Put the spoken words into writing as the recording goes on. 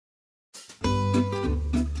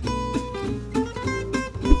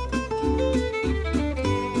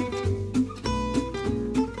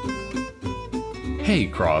Hey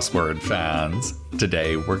crossword fans!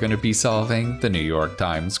 Today we're going to be solving the New York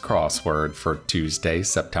Times crossword for Tuesday,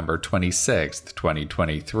 September 26th,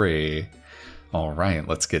 2023. Alright,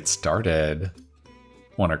 let's get started.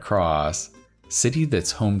 One across. City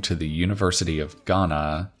that's home to the University of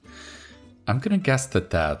Ghana. I'm going to guess that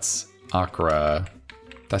that's Accra.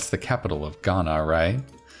 That's the capital of Ghana, right?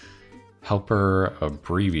 Helper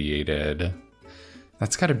abbreviated.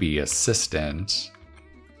 That's got to be assistant.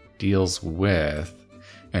 Deals with.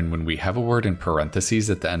 And when we have a word in parentheses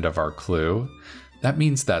at the end of our clue, that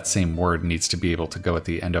means that same word needs to be able to go at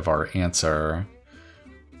the end of our answer.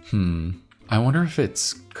 I wonder if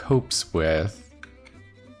it's copes with.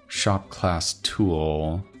 Shop class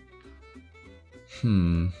tool.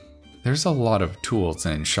 There's a lot of tools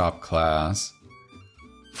in shop class.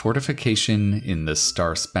 Fortification in the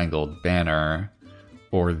Star-Spangled Banner,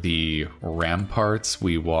 or the ramparts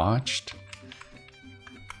we watched.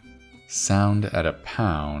 Sound at a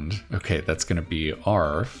pound. Okay, that's going to be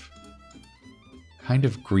ARF. Kind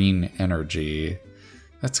of green energy.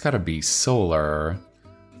 That's got to be solar.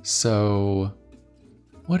 So,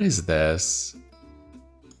 what is this?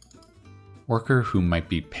 Worker who might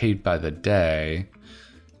be paid by the day.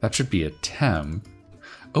 That should be a temp.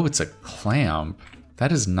 Oh, it's a clamp.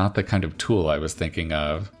 That is not the kind of tool I was thinking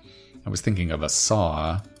of. I was thinking of a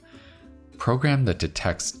saw. Program that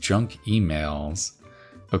detects junk emails.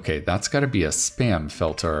 Okay, that's got to be a spam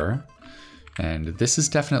filter. And this is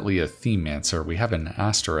definitely a theme answer. We have an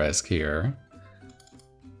asterisk here.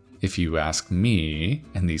 If you ask me,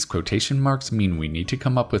 and these quotation marks mean we need to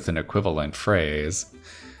come up with an equivalent phrase.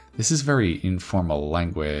 This is very informal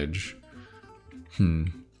language.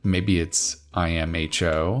 Maybe it's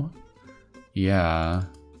IMHO? Yeah.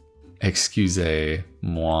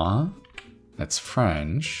 Excusez-moi? That's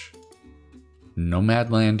French.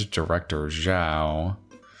 Nomadland director Zhao.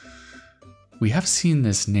 We have seen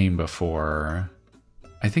this name before.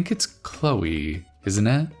 I think it's Chloe, isn't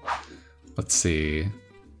it? Let's see.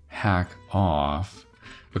 Hack off.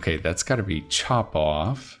 Okay, that's got to be chop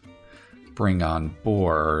off. Bring on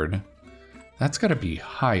board. That's got to be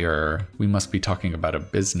hire. We must be talking about a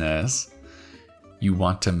business. You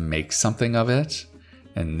want to make something of it?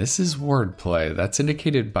 And this is wordplay. That's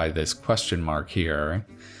indicated by this question mark here.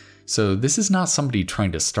 So this is not somebody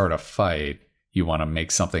trying to start a fight. You want to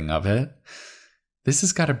make something of it? This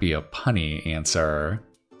has got to be a punny answer.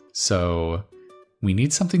 So we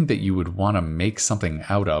need something that you would want to make something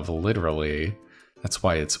out of, literally. That's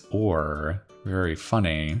why it's or. Very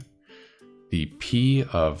funny. The P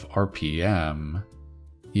of RPM.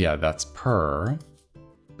 Yeah, that's per.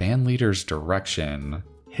 Band leader's direction.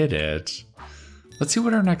 Hit it. Let's see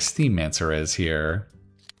what our next theme answer is here.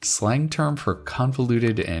 Slang term for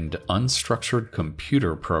convoluted and unstructured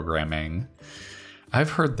computer programming.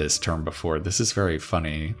 I've heard this term before. This is very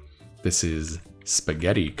funny. This is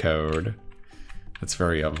spaghetti code. That's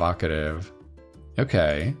very evocative.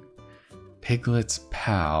 Okay. Piglet's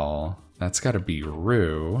pal. That's got to be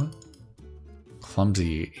Rue.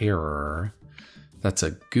 Clumsy error. That's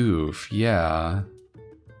a goof, yeah.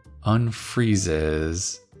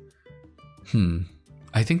 Unfreezes.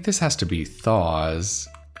 I think this has to be thaws.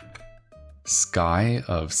 Sky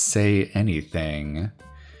of say anything.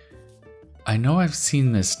 I know I've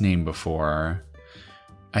seen this name before.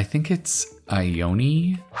 I think it's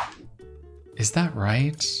Ione? Is that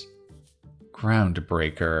right?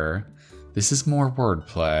 Groundbreaker. This is more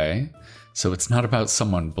wordplay, so it's not about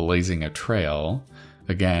someone blazing a trail.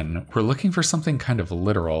 Again, we're looking for something kind of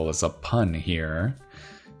literal as a pun here.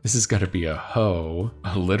 This has got to be a hoe,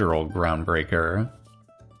 a literal groundbreaker.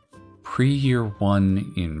 Pre-year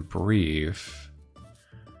one in brief.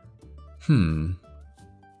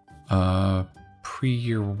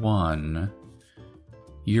 Pre-year one.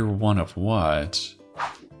 Year one of what?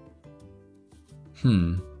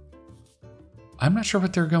 I'm not sure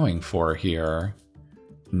what they're going for here.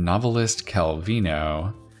 Novelist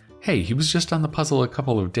Calvino. Hey, he was just on the puzzle a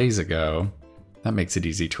couple of days ago. That makes it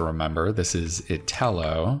easy to remember. This is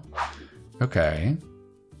Italo. Okay.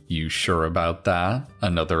 You sure about that?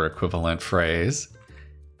 Another equivalent phrase.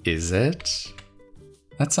 Is it?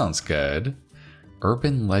 That sounds good.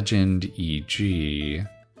 Urban legend e.g.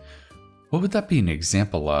 What would that be an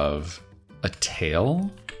example of? A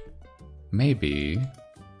tale? Maybe.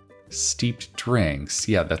 Steeped drinks.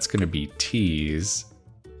 Yeah, that's going to be teas.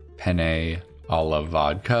 Penne alla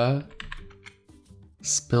vodka.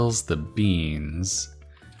 Spills the beans.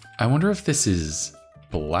 I wonder if this is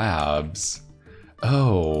blabs.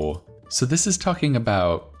 Oh, so this is talking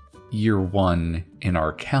about year one in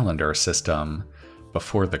our calendar system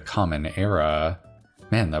before the Common Era.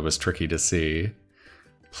 Man, that was tricky to see.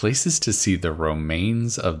 Places to see the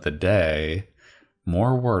remains of the day.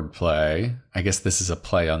 More wordplay. I guess this is a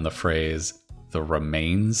play on the phrase, the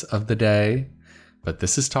remains of the day. But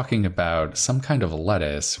this is talking about some kind of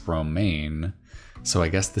lettuce, romaine. So I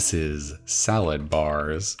guess this is salad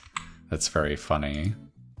bars. That's very funny.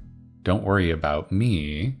 Don't worry about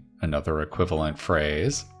me. Another equivalent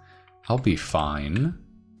phrase. I'll be fine.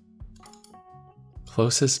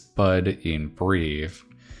 Closest bud in brief.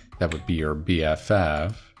 That would be your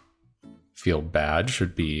BFF. Feel bad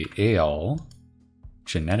should be ale.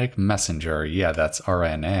 Genetic messenger. Yeah, that's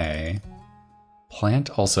RNA.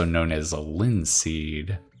 Plant also known as a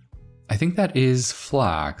linseed. I think that is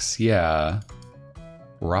flax, yeah.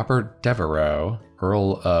 Robert Devereux,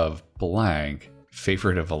 Earl of Blank,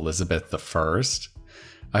 favorite of Elizabeth I.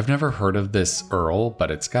 I've never heard of this Earl,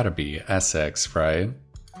 but it's gotta be Essex, right?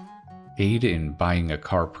 Aid in buying a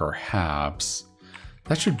car perhaps.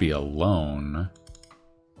 That should be a loan.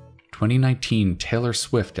 2019 Taylor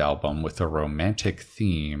Swift album with a romantic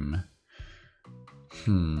theme.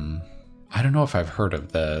 I don't know if I've heard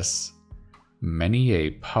of this. Many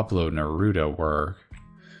a Pablo Neruda work.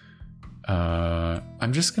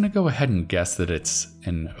 I'm just gonna go ahead and guess that it's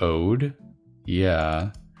an ode.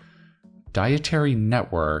 Yeah. Dietary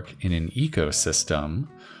network in an ecosystem,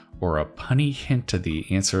 or a punny hint to the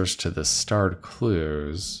answers to the starred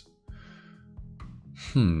clues.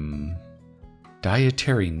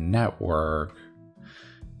 Dietary network.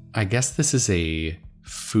 I guess this is a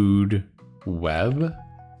food web?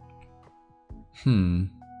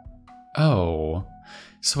 Oh,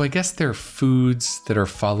 so I guess they're foods that are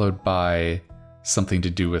followed by something to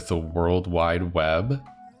do with the World Wide Web?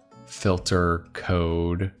 Filter,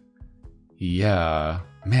 code. Yeah,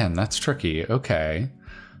 man, that's tricky. Okay,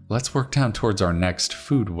 let's work down towards our next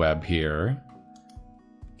food web here.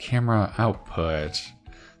 Camera output.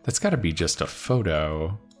 That's gotta be just a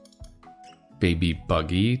photo. Baby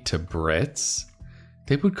buggy to Brits.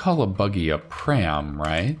 They would call a buggy a pram,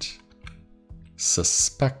 right?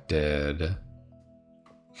 Suspected.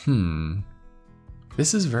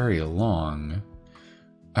 This is very long.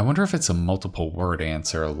 I wonder if it's a multiple word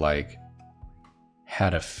answer like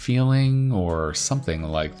had a feeling or something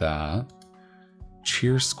like that.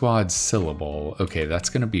 Cheer squad syllable. Okay, that's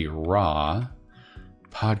gonna be raw.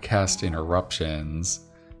 Podcast interruptions.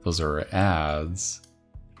 Those are ads.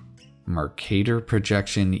 Mercator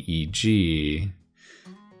projection EG.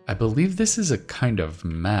 I believe this is a kind of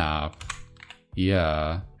map.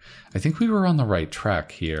 Yeah, I think we were on the right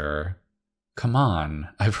track here. Come on,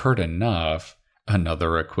 I've heard enough.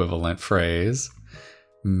 Another equivalent phrase.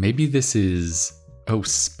 Maybe this is, oh,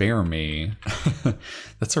 spare me.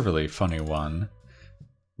 That's a really funny one.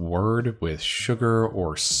 Word with sugar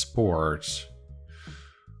or sport.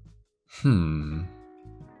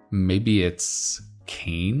 Maybe it's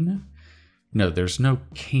cane? No, there's no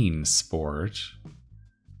cane sport.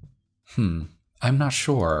 I'm not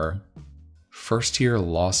sure. First year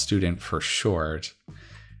law student for short.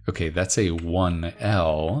 Okay, that's a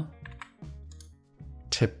 1L.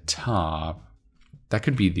 Tip top. That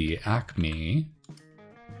could be the Acme.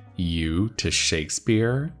 U to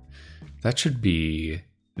Shakespeare. That should be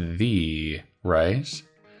the, right?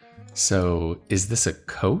 So is this a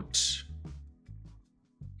coat?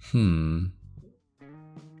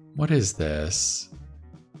 What is this?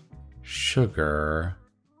 Sugar.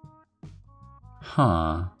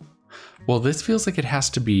 Well, this feels like it has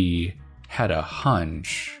to be had a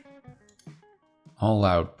hunch. All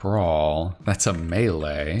out brawl. That's a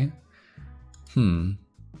melee.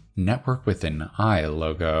 Network with an I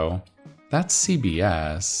logo. That's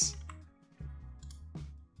CBS.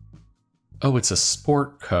 Oh, it's a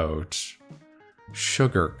sport coat.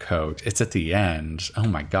 Sugar coat. It's at the end. Oh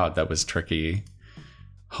my god, that was tricky.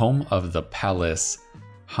 Home of the palace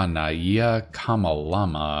Hanaiia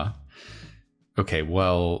Kamalama. Okay,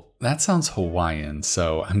 well, that sounds Hawaiian,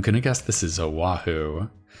 so I'm gonna guess this is Oahu.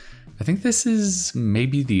 I think this is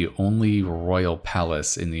maybe the only royal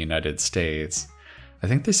palace in the United States. I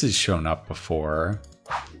think this has shown up before.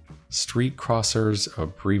 Street crossers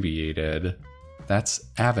abbreviated. That's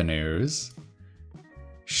avenues.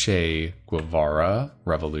 Che Guevara,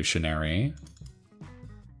 revolutionary.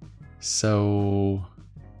 So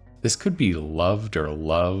this could be loved or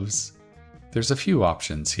loves. There's a few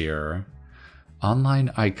options here.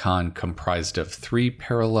 Online icon comprised of 3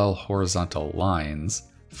 parallel horizontal lines,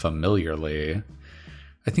 familiarly.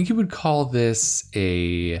 I think you would call this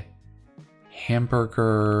a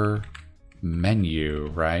hamburger menu,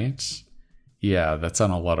 right? Yeah, that's on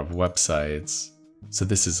a lot of websites. So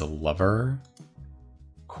this is a lover.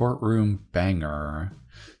 Courtroom banger.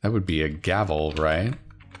 That would be a gavel, right?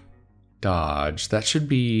 dodge. That should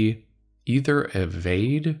be either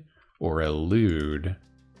evade or elude.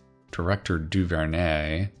 Director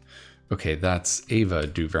Duvernay. Okay, that's Ava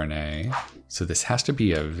Duvernay. So this has to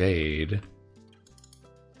be evade.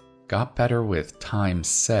 Got better with time,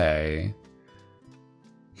 say.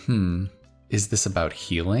 Is this about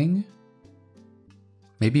healing?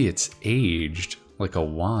 Maybe it's aged, like a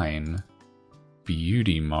wine.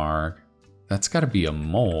 Beauty mark. That's gotta be a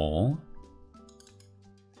mole.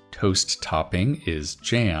 Toast topping is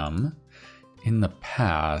jam. In the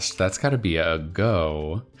past, that's gotta be a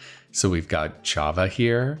go. So we've got Java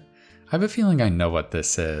here. I have a feeling I know what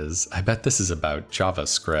this is. I bet this is about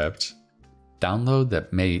JavaScript. Download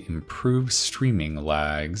that may improve streaming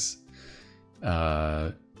lags.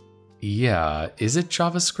 Yeah, is it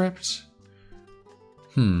JavaScript?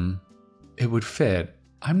 It would fit.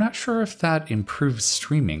 I'm not sure if that improves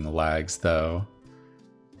streaming lags, though.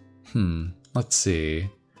 Let's see.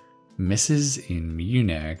 Mrs. in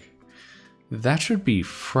Munich. That should be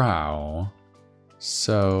Frau.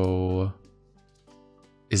 So,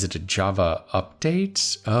 is it a Java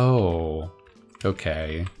update? Oh,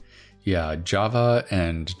 okay. Yeah, Java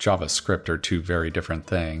and JavaScript are two very different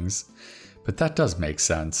things. But that does make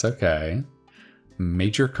sense, okay.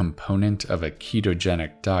 Major component of a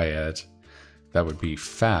ketogenic diet. That would be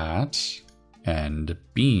fat. And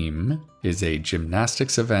beam is a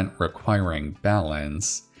gymnastics event requiring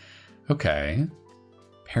balance. Okay.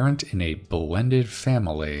 Parent in a blended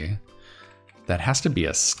family. That has to be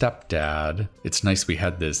a stepdad. It's nice we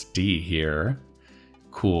had this D here.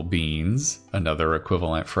 Cool beans, another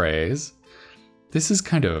equivalent phrase. This is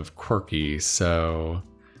kind of quirky, so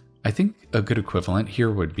I think a good equivalent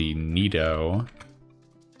here would be neato.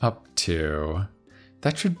 Up to.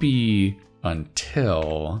 That should be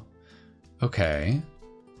until. Okay.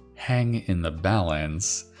 Hang in the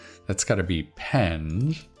balance. That's got to be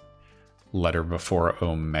penned. Letter before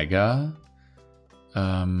omega.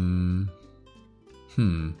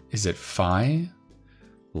 Is it phi?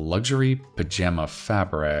 Luxury pajama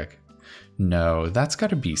fabric. No, that's got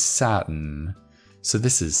to be satin. So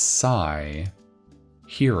this is psi.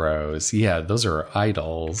 Heroes. Yeah, those are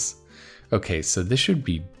idols. Okay, so this should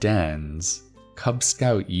be dens. Cub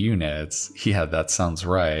Scout units. Yeah, that sounds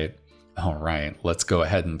right. All right, let's go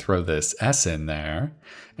ahead and throw this S in there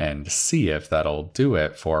and see if that'll do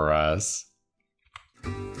it for us.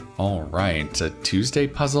 All right, a Tuesday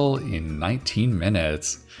puzzle in 19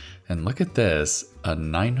 minutes. And look at this, a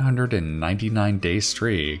 999-day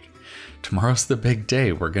streak. Tomorrow's the big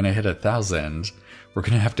day. We're going to hit 1,000. We're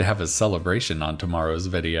going to have a celebration on tomorrow's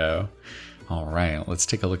video. All right, let's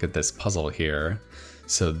take a look at this puzzle here.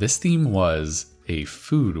 So this theme was a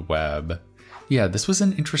food web. Yeah, this was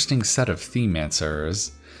an interesting set of theme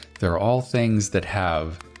answers. They're all things that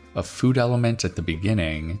have a food element at the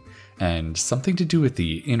beginning and something to do with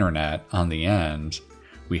the internet on the end.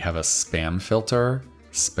 We have a spam filter,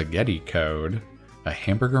 spaghetti code, a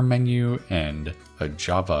hamburger menu, and a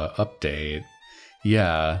Java update.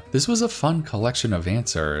 Yeah, this was a fun collection of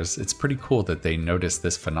answers. It's pretty cool that they noticed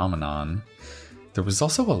this phenomenon. There was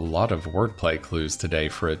also a lot of wordplay clues today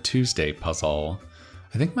for a Tuesday puzzle.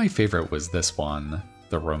 I think my favorite was this one,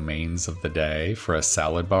 the remains of the day for a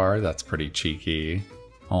salad bar. That's pretty cheeky.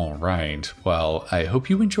 All right, well, I hope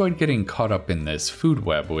you enjoyed getting caught up in this food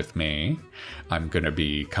web with me. I'm gonna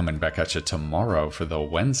be coming back at you tomorrow for the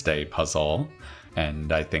Wednesday puzzle,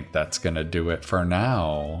 and I think that's gonna do it for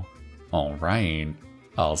now. All right,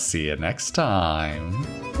 I'll see you next time.